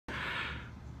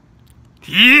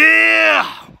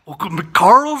Yeah! Welcome to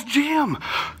Carl's Gym.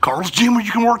 Carl's Gym where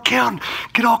you can work out and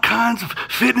get all kinds of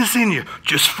fitness in you.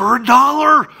 Just for $1.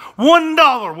 $1.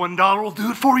 $1 will do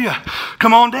it for you.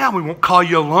 Come on down. We won't call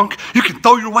you a lunk. You can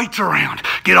throw your weights around.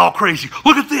 Get all crazy.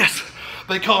 Look at this.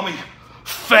 They call me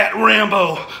Fat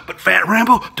Rambo. But Fat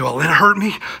Rambo, do I let it hurt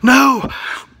me? No.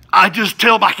 I just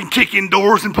tell them I can kick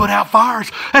indoors and put out fires.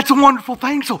 That's a wonderful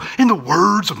thing. So in the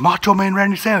words of Macho Man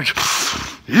Randy Savage,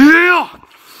 yeah,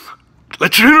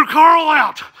 let your inner Carl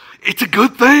out. It's a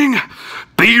good thing.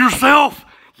 Be yourself.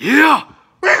 Yeah.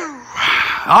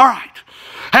 All right.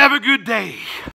 Have a good day.